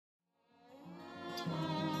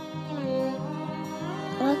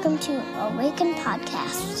welcome to Awaken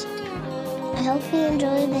Podcast. I hope you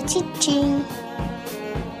enjoy the teaching.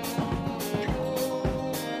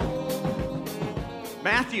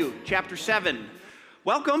 Matthew chapter 7.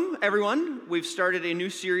 Welcome, everyone. We've started a new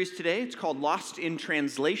series today. It's called Lost in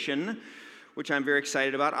Translation, which I'm very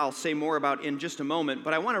excited about. I'll say more about in just a moment,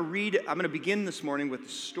 but I'm going to begin this morning with a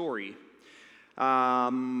story.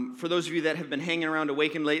 For those of you that have been hanging around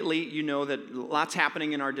Awaken lately, you know that lots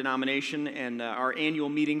happening in our denomination, and our annual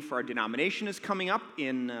meeting for our denomination is coming up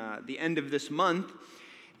in the end of this month.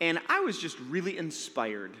 And I was just really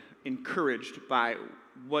inspired, encouraged by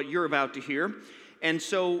what you're about to hear. And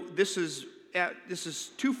so this is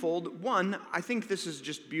twofold. One, I think this is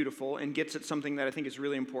just beautiful and gets at something that I think is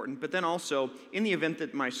really important. But then also, in the event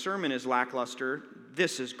that my sermon is lackluster,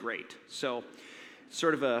 this is great. So,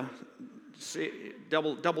 sort of a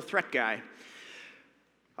double threat guy.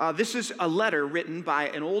 This is a letter written by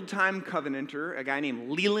an old-time Covenanter, a guy named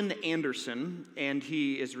Leland Anderson, and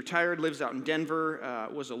he is retired, lives out in Denver,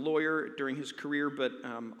 was a lawyer during his career, but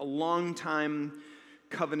a long-time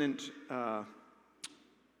Covenant,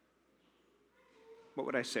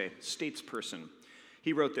 statesperson.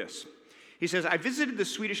 He wrote this. He says, I visited the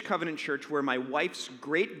Swedish Covenant Church where my wife's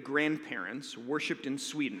great-grandparents worshipped in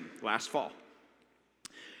Sweden last fall.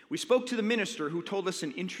 We spoke to the minister who told us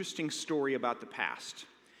an interesting story about the past.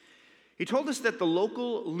 He told us that the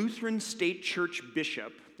local Lutheran State Church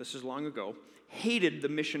bishop, this is long ago, hated the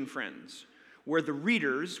Mission Friends, where the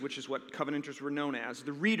readers, which is what Covenanters were known as,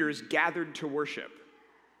 the readers gathered to worship.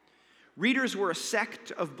 Readers were a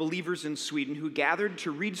sect of believers in Sweden who gathered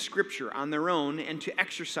to read Scripture on their own and to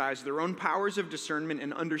exercise their own powers of discernment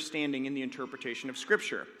and understanding in the interpretation of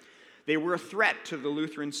Scripture. They were a threat to the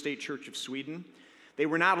Lutheran State Church of Sweden. They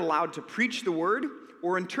were not allowed to preach the word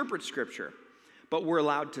or interpret Scripture, but were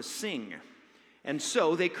allowed to sing. And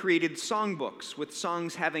so they created songbooks with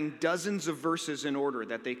songs having dozens of verses in order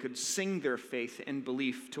that they could sing their faith and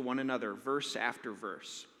belief to one another, verse after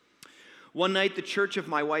verse. One night, the church of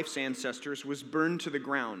my wife's ancestors was burned to the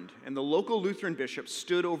ground, and the local Lutheran bishop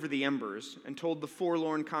stood over the embers and told the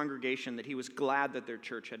forlorn congregation that he was glad that their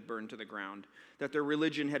church had burned to the ground, that their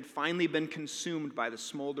religion had finally been consumed by the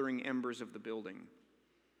smoldering embers of the building.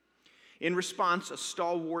 In response, a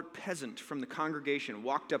stalwart peasant from the congregation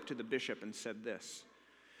walked up to the bishop and said this,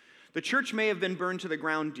 The church may have been burned to the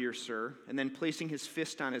ground, dear sir, and then placing his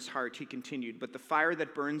fist on his heart, he continued, but the fire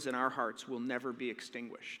that burns in our hearts will never be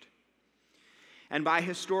extinguished. And by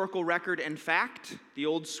historical record and fact, the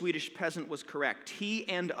old Swedish peasant was correct. He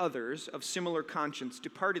and others of similar conscience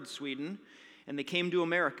departed Sweden, and they came to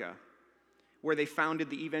America, where they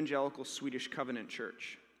founded the evangelical Swedish Covenant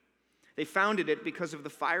Church. They founded it because of the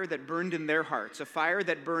fire that burned in their hearts, a fire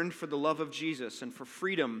that burned for the love of Jesus and for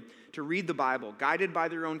freedom to read the Bible, guided by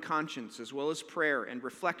their own conscience, as well as prayer and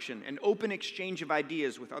reflection and open exchange of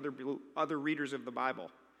ideas with other readers of the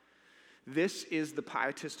Bible. This is the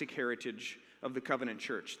pietistic heritage of the Covenant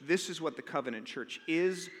Church. This is what the Covenant Church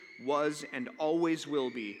is, was, and always will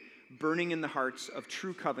be, burning in the hearts of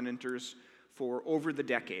true Covenanters for over the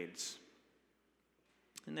decades.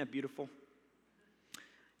 Isn't that beautiful?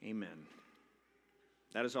 Amen.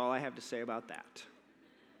 That is all I have to say about that.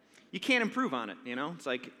 You can't improve on it, you know? It's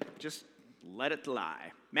like, just let it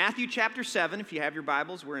lie. Matthew chapter 7, if you have your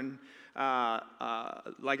Bibles, we're in,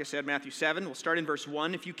 like I said, Matthew 7. We'll start in verse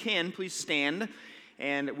 1. If you can, please stand,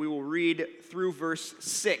 and we will read through verse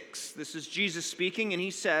 6. This is Jesus speaking, and he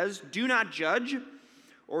says, Do not judge,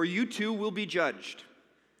 or you too will be judged.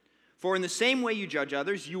 For in the same way you judge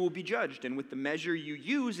others, you will be judged, and with the measure you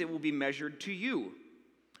use, it will be measured to you.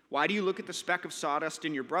 Why do you look at the speck of sawdust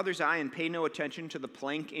in your brother's eye and pay no attention to the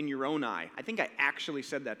plank in your own eye? I think I actually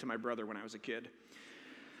said that to my brother when I was a kid.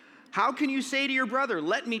 How can you say to your brother,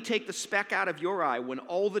 let me take the speck out of your eye, when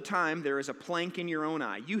all the time there is a plank in your own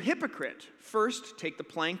eye? You hypocrite! First, take the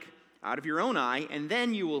plank out of your own eye, and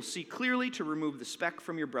then you will see clearly to remove the speck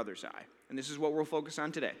from your brother's eye. And this is what we'll focus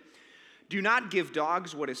on today. Do not give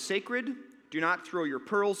dogs what is sacred. Do not throw your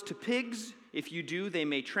pearls to pigs. If you do, they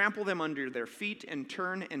may trample them under their feet and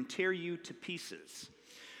turn and tear you to pieces.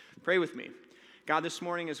 Pray with me. God, this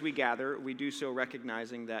morning as we gather, we do so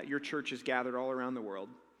recognizing that your church is gathered all around the world.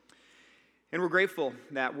 And we're grateful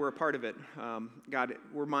that we're a part of it. God,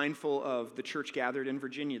 we're mindful of the church gathered in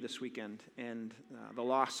Virginia this weekend and the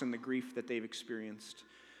loss and the grief that they've experienced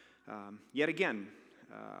yet again.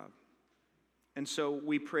 And so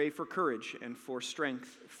we pray for courage and for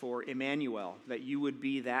strength for Emmanuel, that you would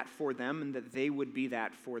be that for them and that they would be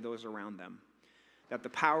that for those around them. That the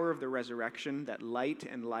power of the resurrection, that light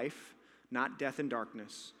and life, not death and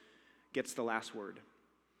darkness, gets the last word.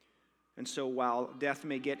 And so while death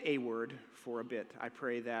may get a word for a bit, I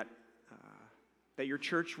pray that your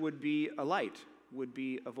church would be a light, would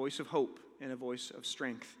be a voice of hope and a voice of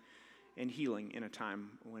strength and healing in a time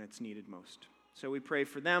when it's needed most. So we pray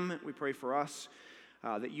for them, we pray for us,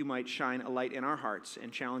 that you might shine a light in our hearts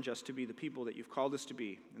and challenge us to be the people that you've called us to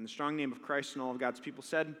be. In the strong name of Christ and all of God's people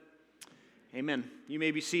said, amen. You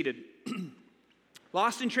may be seated.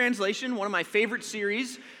 Lost in Translation, one of my favorite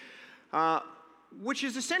series, which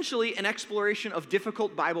is essentially an exploration of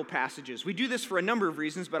difficult Bible passages. We do this for a number of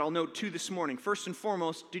reasons, but I'll note two this morning. First and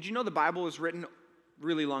foremost, did you know the Bible was written a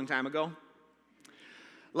really long time ago?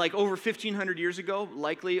 Like over 1,500 years ago,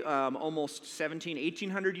 likely almost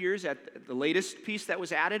 1,800 years at the latest piece that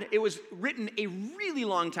was added. It was written a really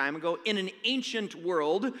long time ago in an ancient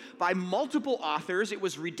world by multiple authors. It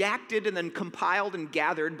was redacted and then compiled and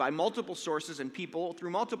gathered by multiple sources and people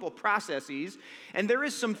through multiple processes. And there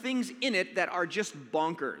is some things in it that are just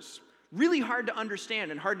bonkers, really hard to understand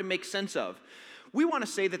and hard to make sense of. We want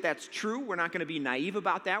to say that that's true. We're not going to be naive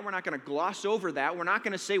about that. We're not going to gloss over that. We're not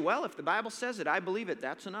going to say, well, if the Bible says it, I believe it.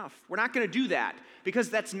 That's enough. We're not going to do that because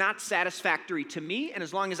that's not satisfactory to me. And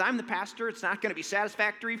as long as I'm the pastor, it's not going to be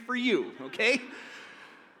satisfactory for you, okay?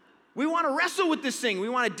 We want to wrestle with this thing. We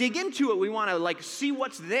want to dig into it. We want to see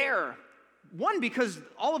what's there. One, because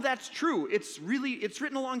all of that's true. It's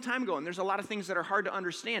written a long time ago, and there's a lot of things that are hard to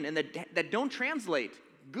understand and that don't translate.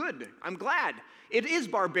 Good. I'm glad. It is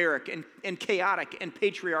barbaric and chaotic and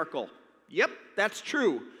patriarchal. Yep, that's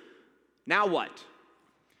true. Now what?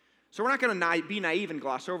 So we're not going to be naive and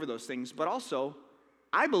gloss over those things, but also,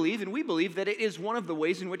 I believe and we believe that it is one of the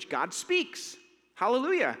ways in which God speaks.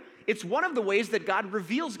 Hallelujah. It's one of the ways that God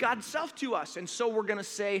reveals God's self to us. And so we're going to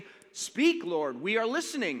say, speak, Lord. We are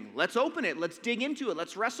listening. Let's open it. Let's dig into it.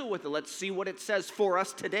 Let's wrestle with it. Let's see what it says for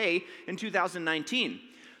us today in 2019.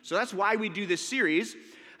 So that's why we do this series.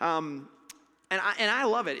 And I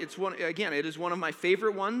love it. It is one of my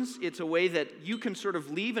favorite ones. It's a way that you can sort of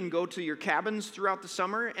leave and go to your cabins throughout the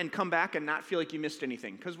summer and come back and not feel like you missed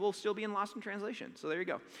anything because we'll still be in Lost in Translation. So there you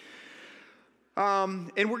go.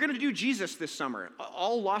 And we're going to do Jesus this summer.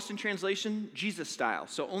 All Lost in Translation, Jesus style.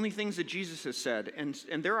 So only things that Jesus has said.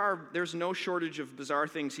 And there's no shortage of bizarre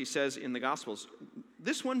things he says in the Gospels.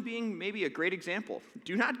 This one being maybe a great example.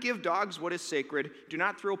 Do not give dogs what is sacred. Do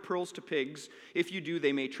not throw pearls to pigs. If you do,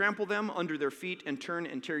 they may trample them under their feet and turn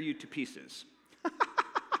and tear you to pieces.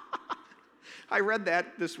 I read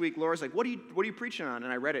that this week. Laura's like, what are you preaching on?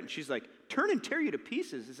 And I read it, and she's like, turn and tear you to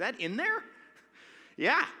pieces. Is that in there?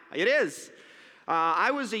 Yeah, it is. I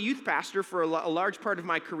was a youth pastor for a large part of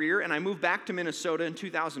my career, and I moved back to Minnesota in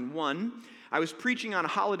 2001. I was preaching on a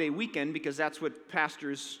holiday weekend because that's what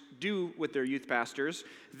pastors do with their youth pastors.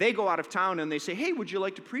 They go out of town and they say, hey, would you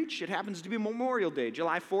like to preach? It happens to be Memorial Day,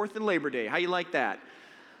 July 4th and Labor Day. How you like that?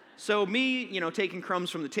 So me, taking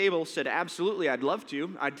crumbs from the table, said, absolutely, I'd love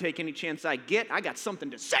to. I'd take any chance I get. I got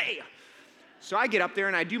something to say. So I get up there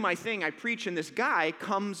and I do my thing. I preach, and this guy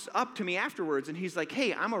comes up to me afterwards, and he's like,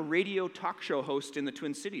 hey, I'm a radio talk show host in the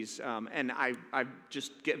Twin Cities, and I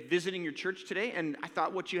just visiting your church today, and I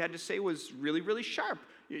thought what you had to say was really, really sharp.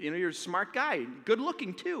 You're a smart guy, good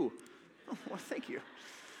looking too. Oh, well, thank you.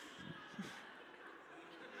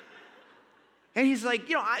 And he's like,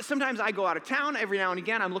 sometimes I go out of town. Every now and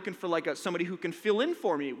again, I'm looking for somebody who can fill in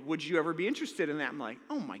for me. Would you ever be interested in that? I'm like,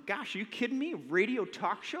 oh my gosh, are you kidding me? Radio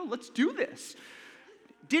talk show? Let's do this.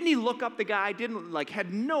 Didn't he look up the guy?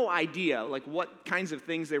 Had no idea what kinds of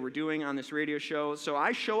things they were doing on this radio show. So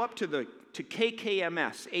I show up to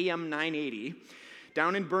KKMS AM 980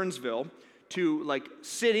 down in Burnsville to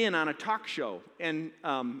sit in on a talk show, and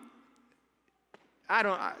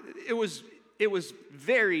it was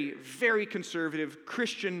very, very conservative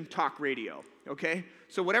Christian talk radio, okay?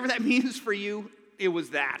 So whatever that means for you, it was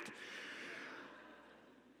that.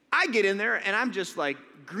 I get in there, and I'm just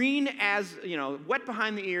green as, wet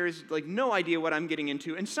behind the ears, no idea what I'm getting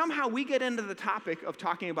into. And somehow we get into the topic of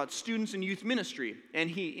talking about students and youth ministry.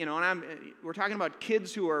 And we're talking about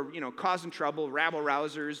kids who are, causing trouble,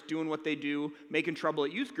 rabble-rousers, doing what they do, making trouble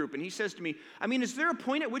at youth group. And he says to me, is there a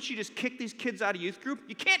point at which you just kick these kids out of youth group?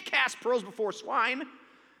 You can't cast pearls before swine.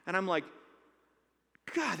 And I'm like,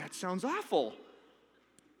 God, that sounds awful.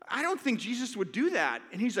 I don't think Jesus would do that.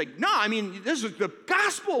 And he's like, no, this is the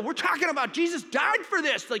gospel. We're talking about Jesus died for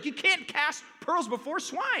this. You can't cast pearls before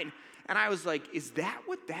swine. And I was like, is that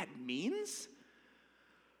what that means?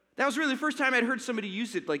 That was really the first time I'd heard somebody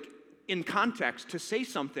use it in context to say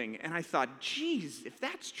something. And I thought, geez, if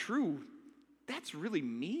that's true, that's really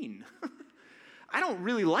mean. I don't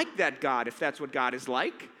really like that God if that's what God is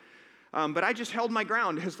like. But I just held my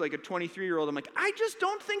ground as like a 23-year-old. I'm like, I just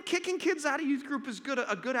don't think kicking kids out of youth group is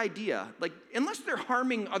a good idea. Like, unless they're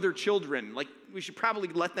harming other children, like, we should probably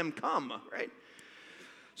let them come, right?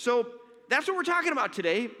 So that's what we're talking about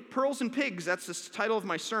today, Pearls and Pigs. That's the title of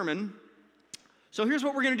my sermon. So here's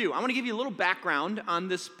what we're going to do. I want to give you a little background on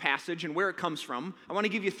this passage and where it comes from. I want to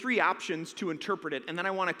give you 3 options to interpret it, and then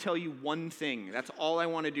I want to tell you one thing. That's all I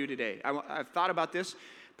want to do today. I've thought about this,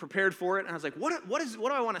 prepared for it, and I was like, what do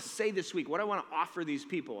I want to say this week? What do I want to offer these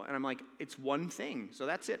people? And I'm like, it's one thing. So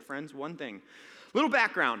that's it, friends, one thing. Little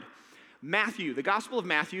background. Matthew, the Gospel of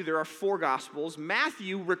Matthew, there are 4 Gospels.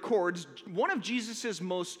 Matthew records one of Jesus'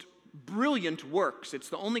 most brilliant works. It's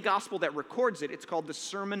the only Gospel that records it. It's called the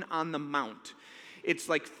Sermon on the Mount. It's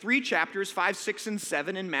like 3 chapters, 5, 6, and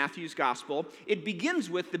 7 in Matthew's Gospel. It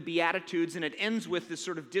begins with the Beatitudes, and it ends with this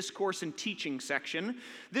sort of discourse and teaching section.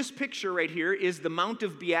 This picture right here is the Mount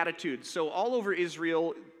of Beatitudes. So all over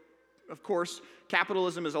Israel, of course,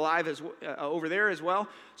 capitalism is alive over there as well.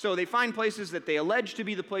 So they find places that they allege to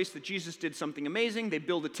be the place that Jesus did something amazing. They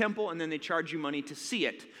build a temple, and then they charge you money to see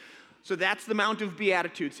it. So that's the Mount of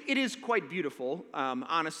Beatitudes. It is quite beautiful,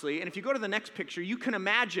 honestly. And if you go to the next picture, you can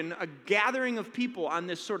imagine a gathering of people on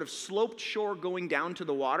this sort of sloped shore going down to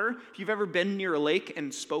the water. If you've ever been near a lake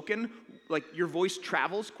and spoken, like your voice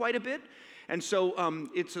travels quite a bit. And so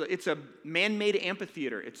it's a man-made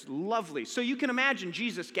amphitheater. It's lovely. So you can imagine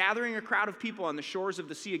Jesus gathering a crowd of people on the shores of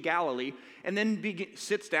the Sea of Galilee, and then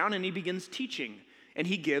sits down and he begins teaching. And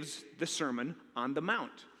he gives the Sermon on the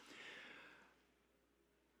Mount.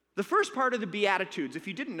 The first part of the Beatitudes, if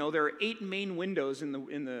you didn't know, there are 8 main windows in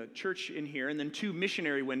the church in here, and then 2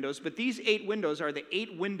 missionary windows. But these 8 windows are the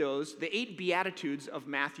 8 windows, the 8 Beatitudes of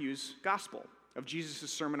Matthew's Gospel, of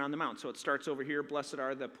Jesus' Sermon on the Mount. So it starts over here, blessed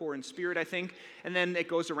are the poor in spirit, I think, and then it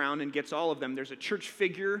goes around and gets all of them. There's a church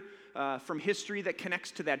figure from history that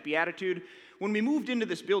connects to that Beatitude. When we moved into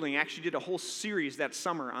this building, I actually did a whole series that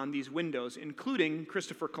summer on these windows, including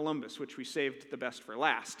Christopher Columbus, which we saved the best for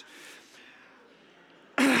last.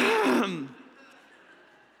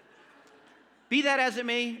 Be that as it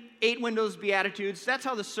may, 8 windows, Beatitudes, that's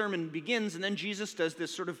how the sermon begins, and then Jesus does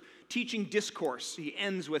this sort of teaching discourse. He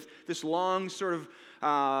ends with this long sort of,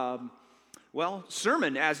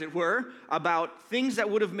 sermon, as it were, about things that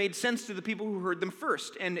would have made sense to the people who heard them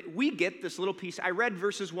first. And we get this little piece. I read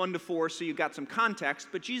verses 1 to 4, so you got some context,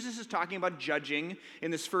 but Jesus is talking about judging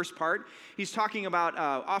in this first part. He's talking about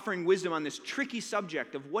offering wisdom on this tricky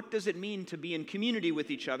subject of what does it mean to be in community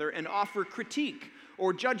with each other and offer critique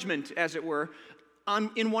or judgment, as it were,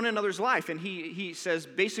 in one another's life. And he says,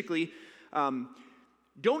 basically,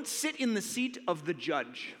 don't sit in the seat of the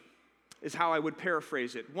judge, is how I would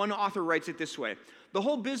paraphrase it. One author writes it this way: the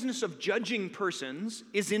whole business of judging persons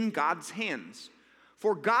is in God's hands,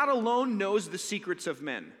 for God alone knows the secrets of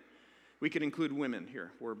men. We could include women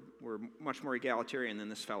here. We're much more egalitarian than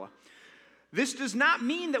this fella. This does not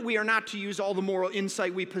mean that we are not to use all the moral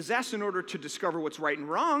insight we possess in order to discover what's right and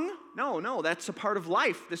wrong. No, that's a part of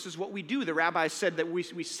life. This is what we do. The rabbis said that we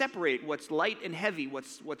separate what's light and heavy,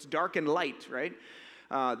 what's dark and light, right?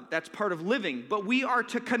 That's part of living. But we are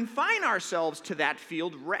to confine ourselves to that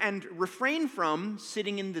field and refrain from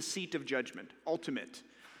sitting in the seat of judgment, ultimate,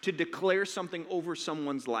 to declare something over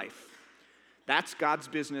someone's life. That's God's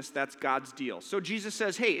business. That's God's deal. So Jesus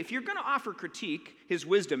says, hey, if you're going to offer critique, his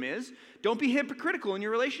wisdom is, don't be hypocritical in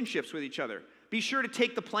your relationships with each other. Be sure to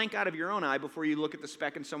take the plank out of your own eye before you look at the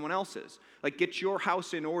speck in someone else's. Like, get your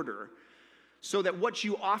house in order so that what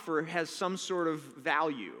you offer has some sort of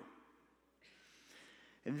value.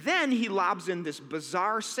 And then he lobs in this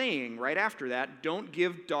bizarre saying right after that: don't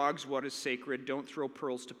give dogs what is sacred. Don't throw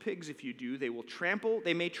pearls to pigs. If you do,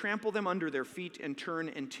 they may trample them under their feet and turn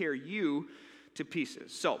and tear you to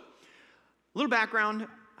pieces. So, a little background.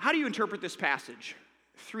 How do you interpret this passage?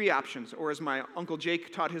 3 options, or as my Uncle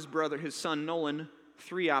Jake taught his son Nolan,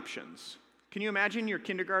 3 options. Can you imagine your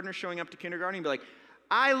kindergartner showing up to kindergarten and be like,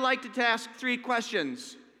 I like to ask 3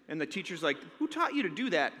 questions. And the teacher's like, who taught you to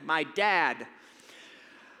do that? My dad.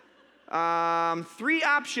 3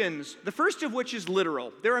 options, the first of which is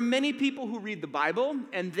literal. There are many people who read the Bible,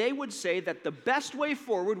 and they would say that the best way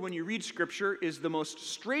forward when you read Scripture is the most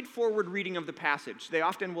straightforward reading of the passage. They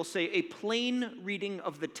often will say a plain reading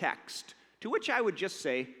of the text, to which I would just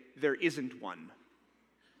say there isn't one.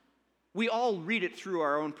 We all read it through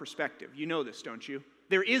our own perspective. You know this, don't you?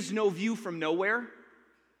 There is no view from nowhere.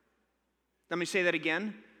 Let me say that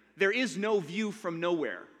again. There is no view from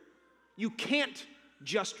nowhere. You can't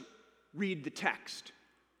just read the text.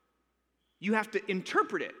 You have to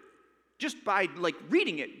interpret it just by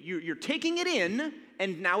reading it. You're taking it in,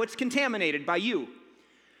 and now it's contaminated by you.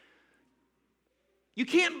 You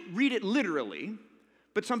can't read it literally,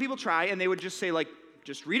 but some people try, and they would just say, like,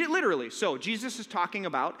 just read it literally. So Jesus is talking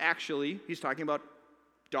about, he's talking about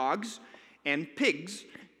dogs and pigs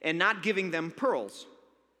and not giving them pearls.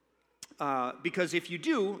 Because if you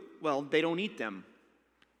do, well, they don't eat them.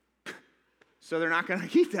 So they're not going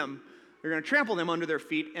to eat them. They're going to trample them under their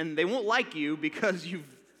feet, and they won't like you because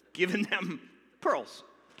you've given them pearls.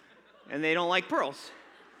 And they don't like pearls.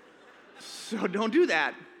 So don't do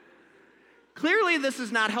that. Clearly, this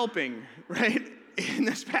is not helping, right, in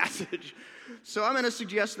this passage. So I'm going to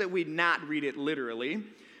suggest that we not read it literally.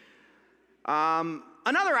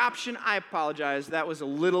 Another option, I apologize, that was a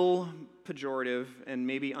little pejorative and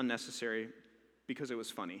maybe unnecessary because it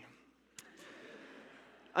was funny.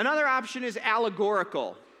 Another option is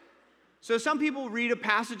allegorical. So some people read a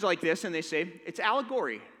passage like this and they say, it's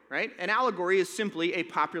allegory, right? An allegory is simply a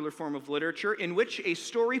popular form of literature in which a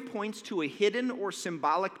story points to a hidden or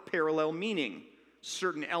symbolic parallel meaning.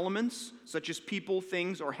 Certain elements, such as people,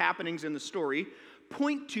 things, or happenings in the story,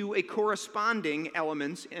 point to a corresponding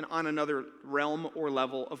elements on another realm or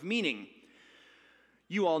level of meaning.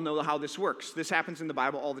 You all know how this works. This happens in the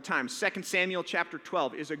Bible all the time. 2 Samuel chapter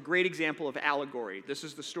 12 is a great example of allegory. This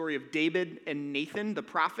is the story of David and Nathan, the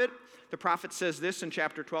prophet. The prophet says this in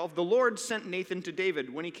chapter 12, "The Lord sent Nathan to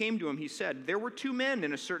David. When he came to him, he said, 'There were two men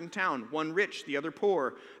in a certain town, one rich, the other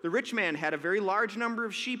poor. The rich man had a very large number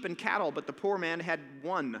of sheep and cattle, but the poor man had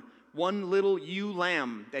one little ewe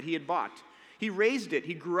lamb that he had bought. He raised it,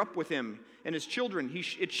 he grew up with him and his children.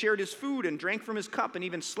 It shared his food and drank from his cup and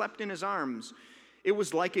even slept in his arms. It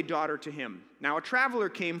was like a daughter to him. Now a traveler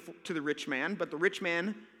came to the rich man, but the rich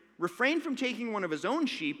man refrained from taking one of his own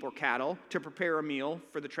sheep or cattle to prepare a meal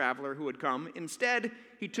for the traveler who had come. Instead,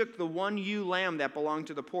 he took the one ewe lamb that belonged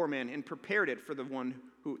to the poor man and prepared it for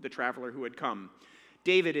the traveler who had come.'"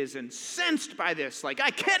 David is incensed by this, like,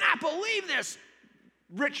 "I cannot believe this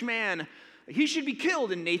rich man. He should be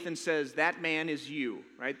killed." And Nathan says, "That man is you,"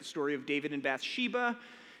 right? The story of David and Bathsheba.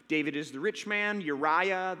 David is the rich man.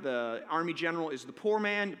 Uriah, the army general, is the poor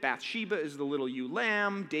man. Bathsheba is the little ewe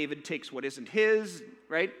lamb. David takes what isn't his,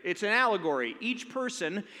 right? It's an allegory. Each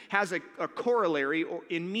person has a corollary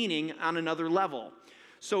in meaning on another level.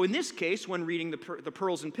 So in this case, when reading the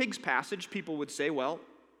pearls and pigs passage, people would say, well,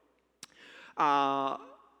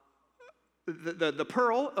 the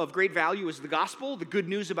pearl of great value is the gospel, the good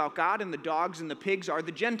news about God, and the dogs and the pigs are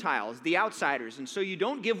the Gentiles, the outsiders. And so you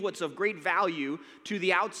don't give what's of great value to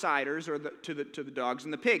the outsiders or to the dogs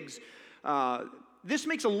and the pigs. This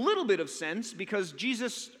makes a little bit of sense because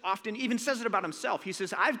Jesus often even says it about himself. He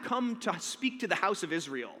says, "I've come to speak to the house of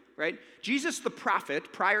Israel," right? Jesus, the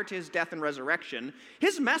prophet, prior to his death and resurrection,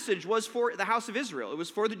 his message was for the house of Israel. It was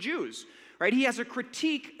for the Jews. Right? He has a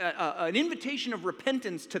critique, an invitation of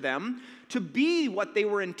repentance to them to be what they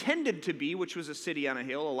were intended to be, which was a city on a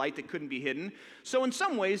hill, a light that couldn't be hidden. So in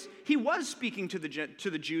some ways, he was speaking to the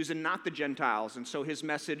Jews and not the Gentiles. And so his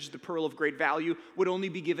message, the pearl of great value, would only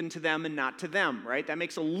be given to them and not to them. Right? That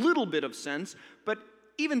makes a little bit of sense. But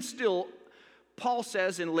even still, Paul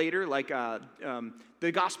says in later, like,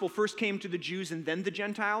 the gospel first came to the Jews and then the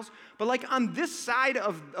Gentiles. But like on this side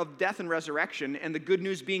of death and resurrection and the good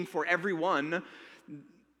news being for everyone,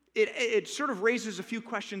 it sort of raises a few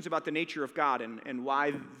questions about the nature of God and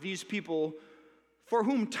why these people, for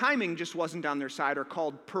whom timing just wasn't on their side, are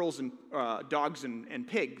called pearls and dogs and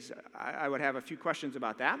pigs. I would have a few questions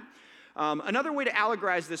about that. Another way to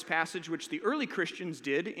allegorize this passage, which the early Christians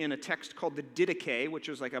did in a text called the Didache, which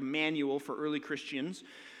was like a manual for early Christians,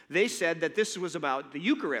 they said that this was about the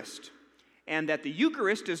Eucharist, and that the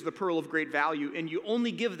Eucharist is the pearl of great value, and you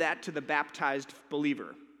only give that to the baptized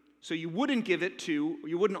believer. So you wouldn't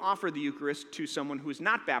offer the Eucharist to someone who's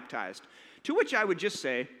not baptized. To which I would just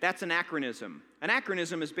say, that's an anachronism.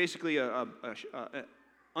 Anachronism is basically a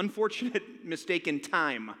unfortunate mistake in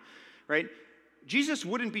time, right? Jesus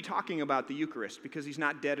wouldn't be talking about the Eucharist because he's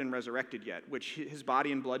not dead and resurrected yet, which his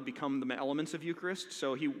body and blood become the elements of Eucharist.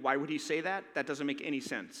 So why would he say that? That doesn't make any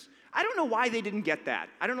sense. I don't know why they didn't get that.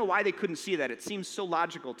 I don't know why they couldn't see that. It seems so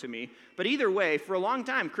logical to me. But either way, for a long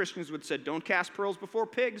time, Christians would say, don't cast pearls before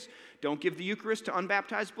pigs. Don't give the Eucharist to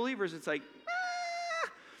unbaptized believers. It's like,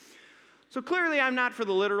 So clearly I'm not for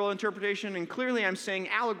the literal interpretation, and clearly I'm saying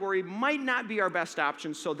allegory might not be our best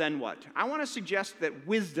option, so then what? I want to suggest that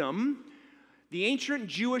wisdom, the ancient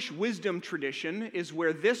Jewish wisdom tradition, is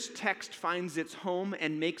where this text finds its home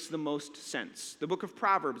and makes the most sense. The book of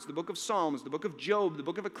Proverbs, the book of Psalms, the book of Job, the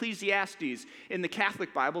book of Ecclesiastes, in the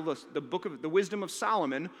Catholic Bible, the book of the Wisdom of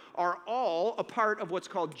Solomon, are all a part of what's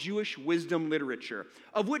called Jewish wisdom literature,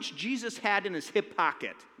 of which Jesus had in his hip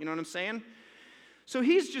pocket. You know what I'm saying? So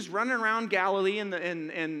he's just running around Galilee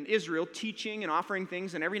and Israel teaching and offering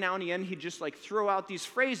things, and every now and again he'd just like throw out these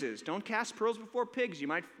phrases. Don't cast pearls before pigs.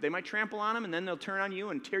 They might trample on them, and then they'll turn on you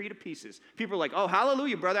and tear you to pieces. People are like, oh,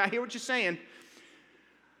 hallelujah, brother, I hear what you're saying.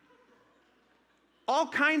 All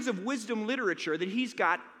kinds of wisdom literature that he's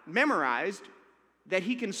got memorized that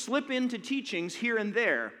he can slip into teachings here and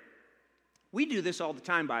there. We do this all the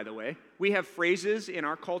time, by the way. We have phrases in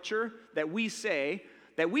our culture that we say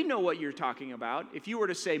that we know what you're talking about. If you were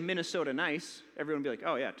to say Minnesota nice, everyone would be like,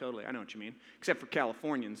 oh yeah, totally, I know what you mean. Except for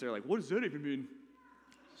Californians. They're like, what does that even mean?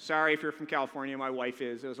 Sorry if you're from California, my wife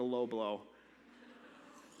is. It was a low blow.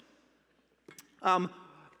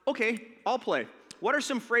 Okay, I'll play. What are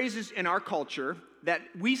some phrases in our culture that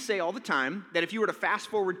we say all the time that if you were to fast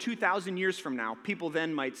forward 2,000 years from now, people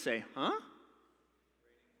then might say, huh?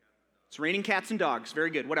 It's raining cats and dogs.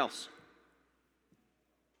 Very good. What else?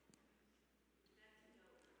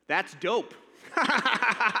 That's dope.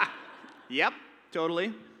 Yep,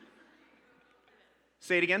 totally.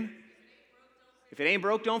 Say it again. If it ain't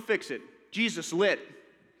broke, don't fix it. Jesus lit.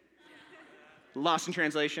 Lost in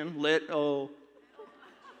translation. Lit. Oh.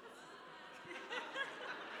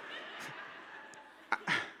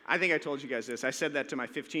 I think I told you guys this. I said that to my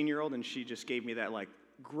 15-year-old, and she just gave me that, like,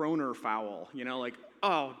 groaner foul. You know, like,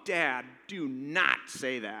 oh, Dad, do not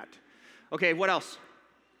say that. Okay, what else?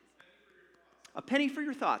 A penny for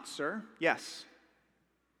your thoughts, sir. Yes.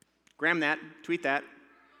 Gram that. Tweet that.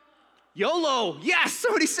 YOLO. Yes,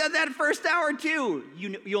 somebody said that first hour, too.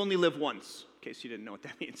 You only live once, in case you didn't know what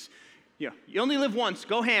that means. Yeah, you only live once.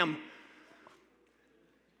 Go ham.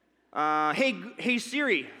 Hey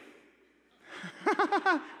Siri.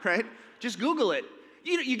 Right? Just Google it.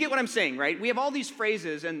 You get what I'm saying, right? We have all these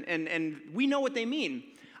phrases, and we know what they mean.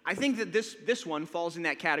 I think that this one falls in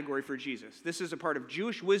that category for Jesus. This is a part of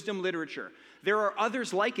Jewish wisdom literature. There are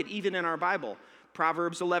others like it, even in our Bible.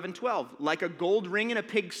 Proverbs 11:12. Like a gold ring in a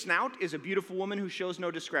pig's snout is a beautiful woman who shows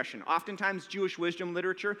no discretion. Oftentimes, Jewish wisdom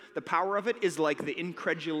literature, the power of it is like the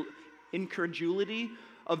incredulity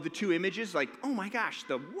of the two images. Like, oh my gosh,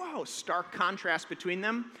 stark contrast between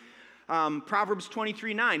them. Proverbs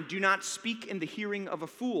 23:9, do not speak in the hearing of a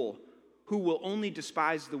fool who will only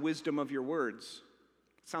despise the wisdom of your words.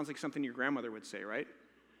 Sounds like something your grandmother would say, right?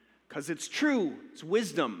 Because it's true. It's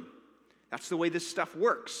wisdom. That's the way this stuff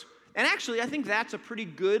works. And actually, I think that's a pretty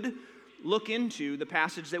good look into the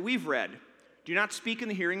passage that we've read. Do not speak in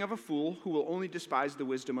the hearing of a fool who will only despise the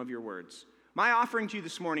wisdom of your words. My offering to you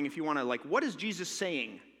this morning, if you want to, what is Jesus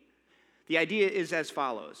saying? The idea is as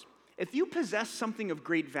follows. If you possess something of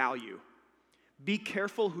great value, be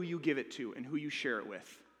careful who you give it to and who you share it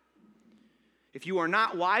with. If you are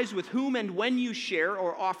not wise with whom and when you share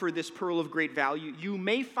or offer this pearl of great value, you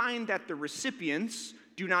may find that the recipients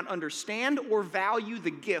do not understand or value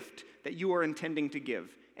the gift that you are intending to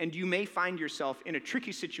give, and you may find yourself in a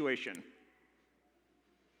tricky situation.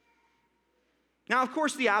 Now, of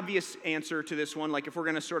course, the obvious answer to this one, if we're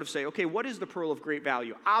going to sort of say, okay, what is the pearl of great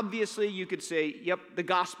value? Obviously, you could say, yep, the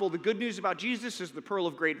gospel, the good news about Jesus is the pearl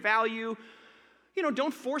of great value.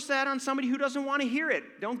 Don't force that on somebody who doesn't want to hear it.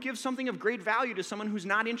 Don't give something of great value to someone who's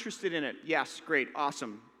not interested in it. Yes, great,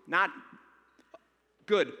 awesome. Not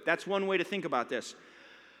good. That's one way to think about this.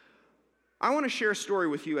 I want to share a story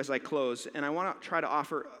with you as I close, and I want to try to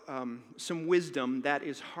offer some wisdom that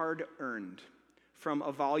is hard-earned from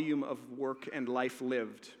a volume of work and life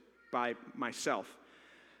lived by myself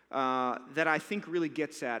that I think really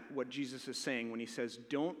gets at what Jesus is saying when he says,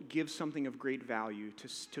 don't give something of great value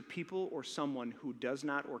to people or someone who does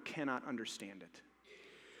not or cannot understand it.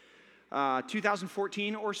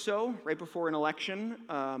 2014 or so, right before an election,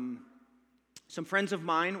 some friends of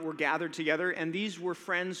mine were gathered together, and these were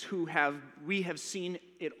friends we have seen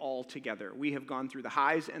it all together. We have gone through the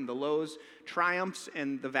highs and the lows, triumphs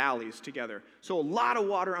and the valleys together. So a lot of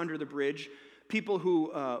water under the bridge, people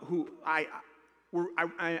who I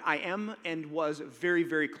am and was very,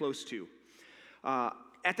 very close to.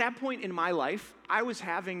 At that point in my life, I was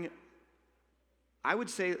having, I would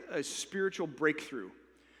say, a spiritual breakthrough.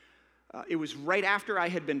 It was right after I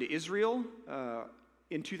had been to Israel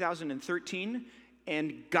in 2013,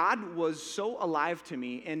 and God was so alive to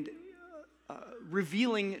me and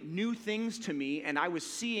revealing new things to me, and I was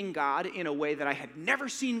seeing God in a way that I had never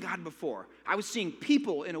seen God before. I was seeing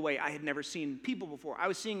people in a way I had never seen people before. I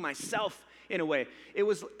was seeing myself in a way. It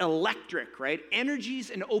was electric, right? Energies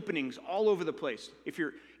and openings all over the place. If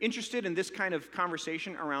you're interested in this kind of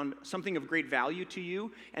conversation around something of great value to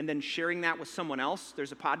you and then sharing that with someone else,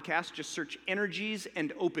 there's a podcast. Just search Energies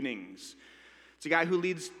and Openings. It's a guy who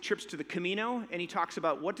leads trips to the Camino, and he talks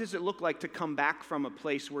about what does it look like to come back from a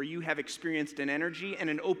place where you have experienced an energy and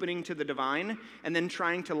an opening to the divine, and then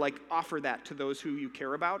trying to offer that to those who you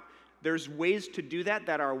care about. There's ways to do that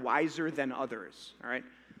that are wiser than others, all right?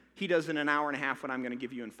 He does in an hour and a half what I'm going to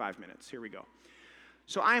give you in 5 minutes. Here we go.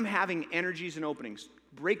 So I am having energies and openings,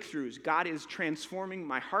 breakthroughs. God is transforming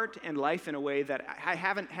my heart and life in a way that I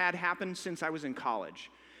haven't had happen since I was in college.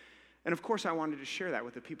 And of course, I wanted to share that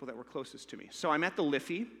with the people that were closest to me. So I'm at the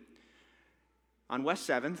Liffey on West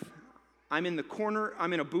 7th. I'm in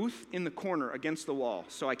a booth in the corner against the wall,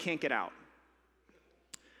 so I can't get out.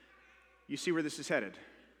 You see where this is headed.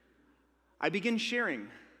 I begin sharing.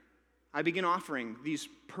 I begin offering these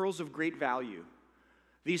pearls of great value,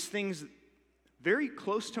 these things very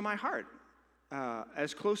close to my heart,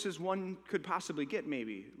 as close as one could possibly get,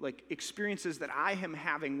 maybe, like experiences that I am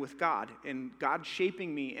having with God, and God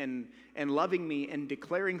shaping me and loving me and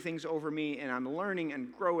declaring things over me, and I'm learning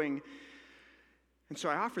and growing. And so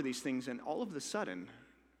I offer these things, and all of a sudden,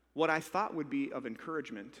 what I thought would be of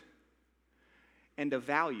encouragement and of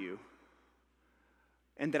value,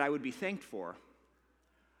 and that I would be thanked for,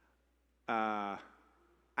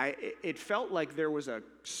 it felt like there was a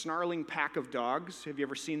snarling pack of dogs. Have you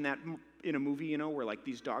ever seen that in a movie, where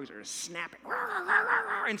these dogs are snapping,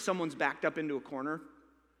 and someone's backed up into a corner?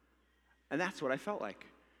 And that's what I felt like.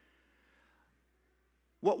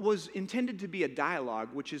 What was intended to be a dialogue,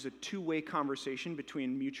 which is a two-way conversation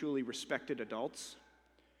between mutually respected adults,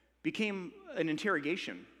 became an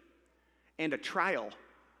interrogation and a trial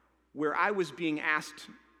where I was being asked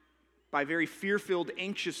by very fear-filled,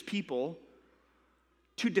 anxious people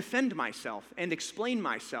to defend myself and explain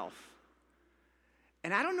myself.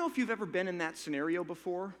 And I don't know if you've ever been in that scenario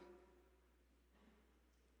before,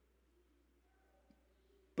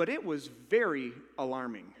 but it was very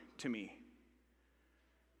alarming to me.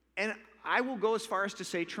 And I will go as far as to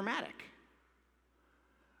say traumatic.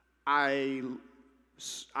 I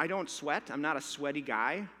don't sweat. I'm not a sweaty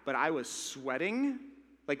guy, but I was sweating.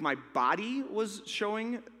 Like my body was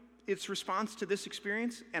showing its response to this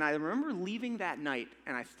experience. And I remember leaving that night,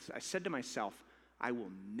 and I said to myself, I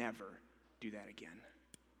will never do that again.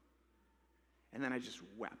 And then I just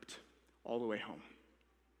wept all the way home.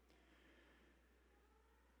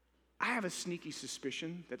 I have a sneaky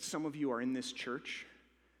suspicion that some of you are in this church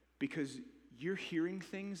because you're hearing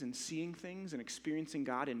things and seeing things and experiencing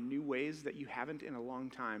God in new ways that you haven't in a long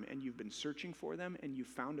time, and you've been searching for them, and you've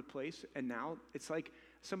found a place, and now it's like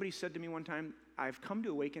somebody said to me one time, I've come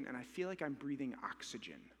to awaken, and I feel like I'm breathing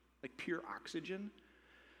oxygen, like pure oxygen.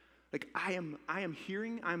 Like I am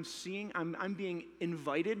hearing, I'm seeing, I'm being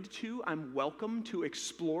invited to, I'm welcome to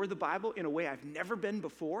explore the Bible in a way I've never been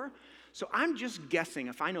before. So I'm just guessing,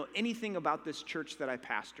 if I know anything about this church that I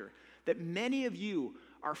pastor, that many of you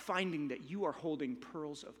are finding that you are holding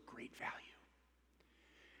pearls of great value.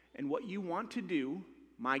 And what you want to do,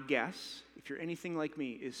 my guess, if you're anything like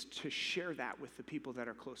me, is to share that with the people that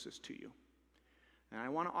are closest to you. And I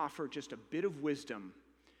want to offer just a bit of wisdom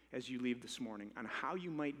as you leave this morning on how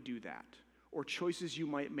you might do that, or choices you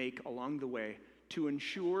might make along the way to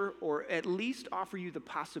ensure, or at least offer you the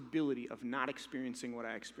possibility of not experiencing what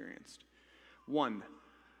I experienced. 1,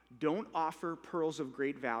 don't offer pearls of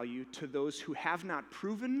great value to those who have not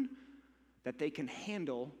proven that they can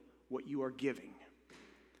handle what you are giving.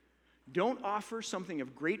 Don't offer something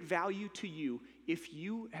of great value to you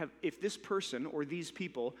if this person or these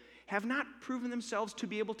people have not proven themselves to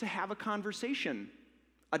be able to have a conversation,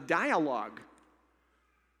 a dialogue,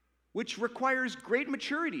 which requires great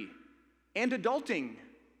maturity and adulting.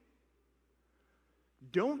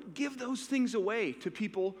 Don't give those things away to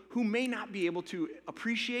people who may not be able to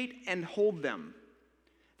appreciate and hold them.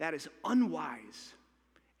 That is unwise,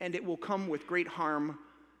 and it will come with great harm,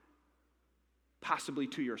 possibly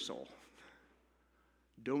to your soul.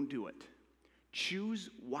 Don't do it. Choose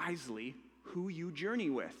wisely who you journey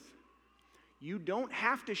with. You don't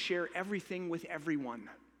have to share everything with everyone.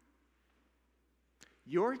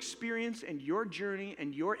 Your experience and your journey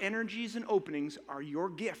and your energies and openings are your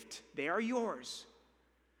gift. They are yours.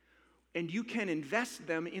 And you can invest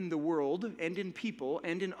them in the world and in people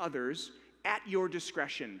and in others at your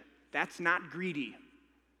discretion. That's not greedy.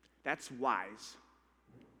 That's wise.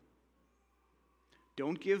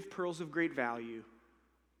 Don't give pearls of great value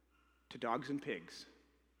to dogs and pigs.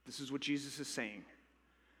 This is what Jesus is saying.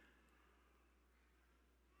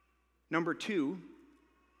 Number 2,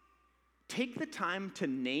 take the time to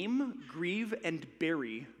name, grieve, and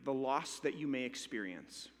bury the loss that you may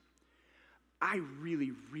experience. I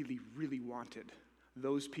really, really, really wanted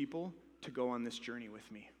those people to go on this journey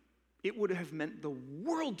with me. It would have meant the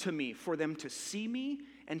world to me for them to see me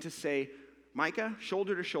and to say, Micah,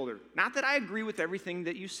 shoulder to shoulder. Not that I agree with everything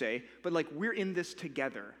that you say, but like we're in this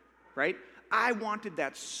together, right? I wanted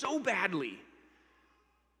that so badly.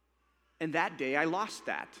 And that day I lost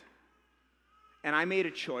that. And I made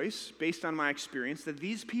a choice based on my experience that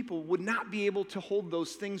these people would not be able to hold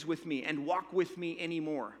those things with me and walk with me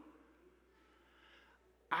anymore.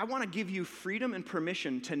 I want to give you freedom and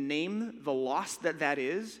permission to name the loss that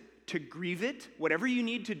is, to grieve it, whatever you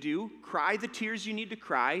need to do, cry the tears you need to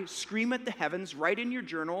cry, scream at the heavens, write in your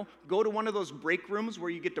journal, go to one of those break rooms where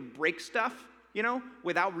you get to break stuff,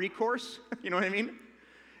 without recourse. You know what I mean?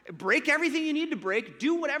 Break everything you need to break,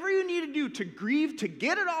 do whatever you need to do to grieve, to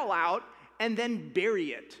get it all out, and then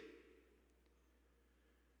bury it.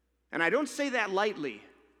 And I don't say that lightly.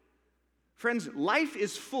 Friends, life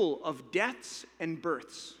is full of deaths and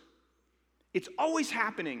births. It's always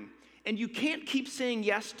happening. And you can't keep saying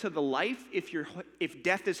yes to the life if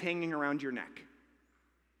death is hanging around your neck.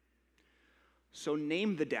 So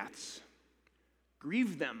name the deaths.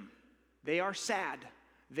 Grieve them. They are sad.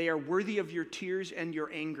 They are worthy of your tears and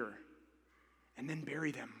your anger. And then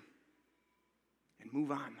bury them. And move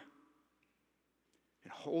on.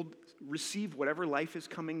 And receive whatever life is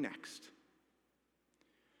coming next.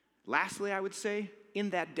 Lastly, I would say,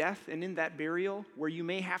 in that death and in that burial, where you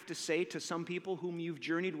may have to say to some people whom you've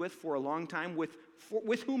journeyed with for a long time,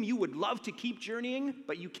 with whom you would love to keep journeying,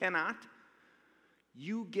 but you cannot,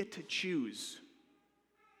 you get to choose.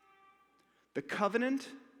 The covenant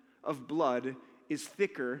of blood is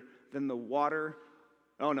thicker than the water.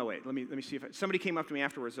 Oh, no, wait, let me see if somebody came up to me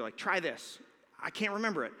afterwards. They're like, try this. I can't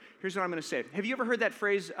remember it. Here's what I'm going to say. Have you ever heard that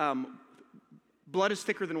phrase, blood is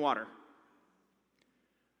thicker than water?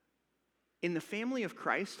 In the family of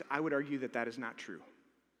Christ, I would argue that is not true.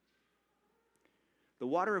 The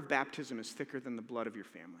water of baptism is thicker than the blood of your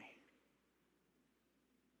family.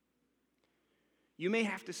 You may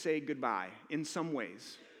have to say goodbye in some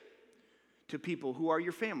ways to people who are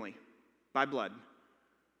your family by blood,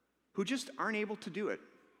 who just aren't able to do it,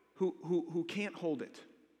 who can't hold it,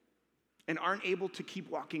 and aren't able to keep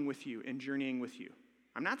walking with you and journeying with you.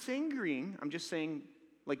 I'm not saying agreeing, I'm just saying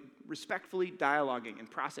respectfully dialoguing and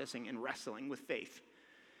processing and wrestling with faith.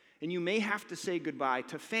 And you may have to say goodbye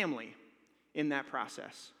to family in that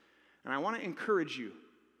process. And I want to encourage you.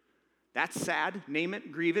 That's sad. Name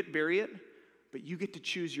it, grieve it, bury it. But you get to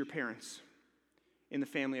choose your parents in the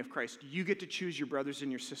family of Christ. You get to choose your brothers and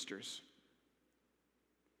your sisters.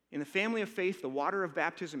 In the family of faith, the water of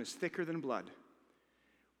baptism is thicker than blood.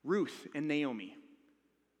 Ruth and Naomi.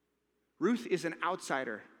 Ruth is an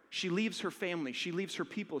outsider. She leaves her family, she leaves her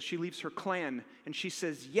people, she leaves her clan, and she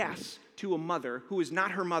says yes to a mother who is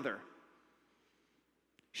not her mother.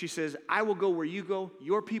 She says, I will go where you go,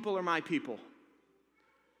 your people are my people.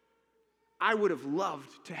 I would have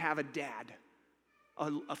loved to have a dad,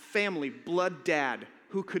 a family, blood dad,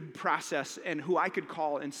 who could process and who I could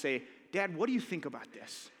call and say, Dad, what do you think about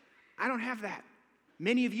this? I don't have that.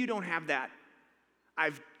 Many of you don't have that.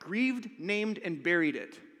 I've grieved, named, and buried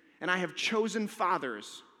it. And I have chosen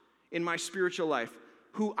fathers in my spiritual life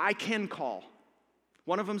who I can call.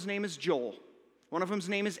 One of them's name is Joel. One of them's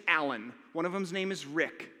name is Alan. One of them's name is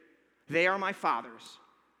Rick. They are my fathers.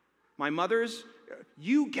 My mothers,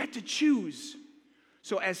 you get to choose.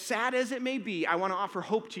 So as sad as it may be, I want to offer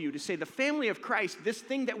hope to you to say the family of Christ, this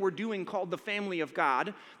thing that we're doing called the family of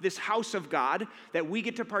God, this house of God that we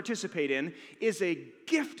get to participate in, is a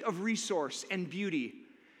gift of resource and beauty.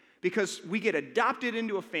 Because we get adopted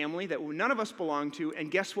into a family that none of us belong to,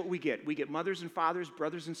 and guess what we get? We get mothers and fathers,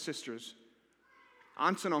 brothers and sisters,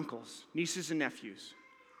 aunts and uncles, nieces and nephews.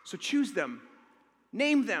 So choose them,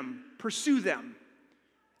 name them, pursue them,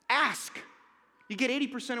 ask. You get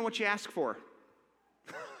 80% of what you ask for.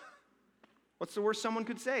 What's the worst someone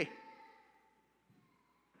could say?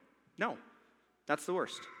 No, that's the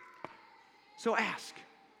worst. So ask.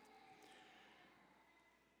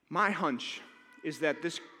 My hunch is that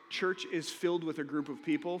this church is filled with a group of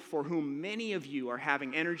people for whom many of you are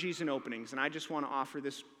having energies and openings, and I just want to offer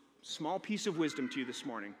this small piece of wisdom to you this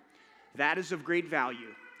morning. That is of great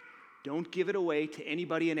value. Don't give it away to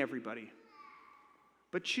anybody and everybody,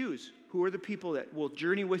 but choose who are the people that will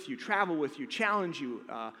journey with you, travel with you, challenge you,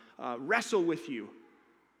 wrestle with you.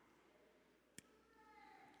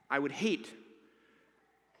 I would hate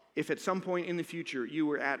if at some point in the future you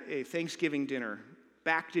were at a Thanksgiving dinner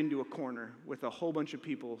backed into a corner with a whole bunch of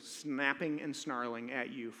people snapping and snarling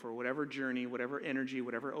at you for whatever journey, whatever energy,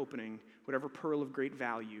 whatever opening, whatever pearl of great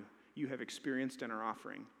value you have experienced and are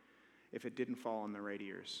offering, if it didn't fall on the right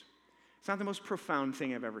ears. It's not the most profound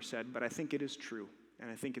thing I've ever said, but I think it is true, and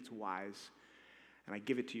I think it's wise, and I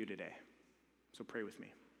give it to you today. So pray with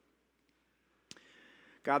me.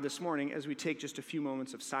 God, this morning, as we take just a few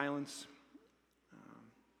moments of silence,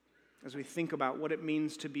 as we think about what it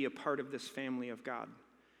means to be a part of this family of God,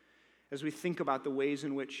 as we think about the ways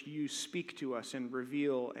in which you speak to us and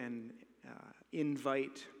reveal and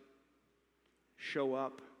invite, show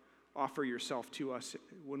up, offer yourself to us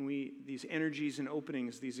when these energies and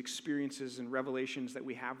openings, these experiences and revelations that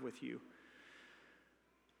we have with you,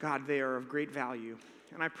 God, they are of great value.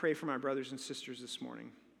 And I pray for my brothers and sisters this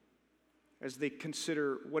morning as they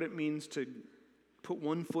consider what it means to put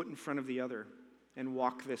one foot in front of the other and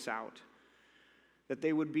walk this out, that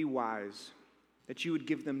they would be wise, that you would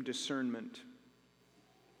give them discernment.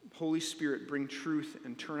 Holy Spirit, bring truth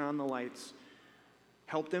and turn on the lights.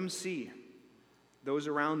 Help them see those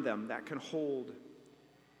around them that can hold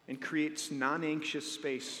and creates non-anxious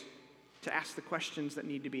space to ask the questions that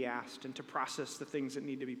need to be asked and to process the things that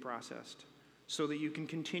need to be processed so that you can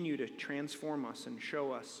continue to transform us and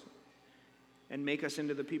show us and make us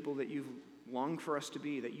into the people that you've longed for us to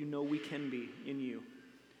be, that you know we can be in you.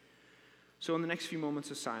 So in the next few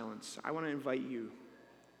moments of silence, I want to invite you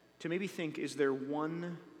to maybe think, is there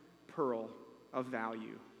one pearl of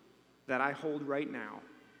value that I hold right now?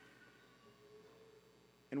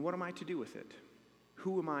 And what am I to do with it?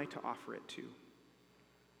 Who am I to offer it to?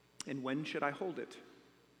 And when should I hold it?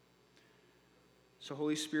 So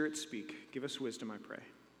Holy Spirit, speak. Give us wisdom, I pray.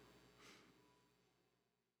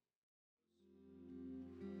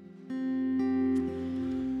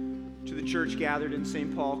 To the church gathered in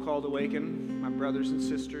St. Paul, called Awaken, my brothers and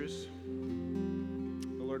sisters,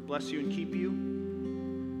 the Lord bless you and keep you.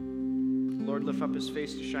 The Lord lift up his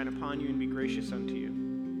face to shine upon you and be gracious unto you.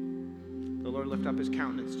 The Lord lift up his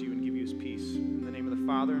countenance to you and give you his peace. In the name of the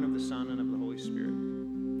Father, and of the Son, and of the Holy Spirit.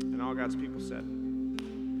 And all God's people said,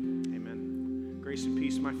 amen. Grace and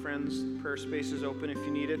peace, my friends. The prayer space is open if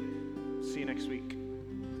you need it. See you next week.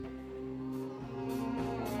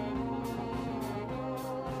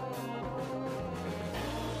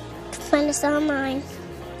 Find us online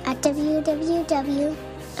at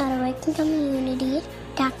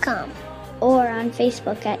www.awakencommunity.com or on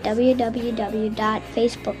Facebook at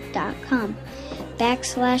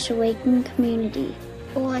www.facebook.com/awakencommunity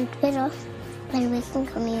or on Twitter at Awaken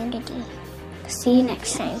Community. See you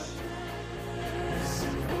next time.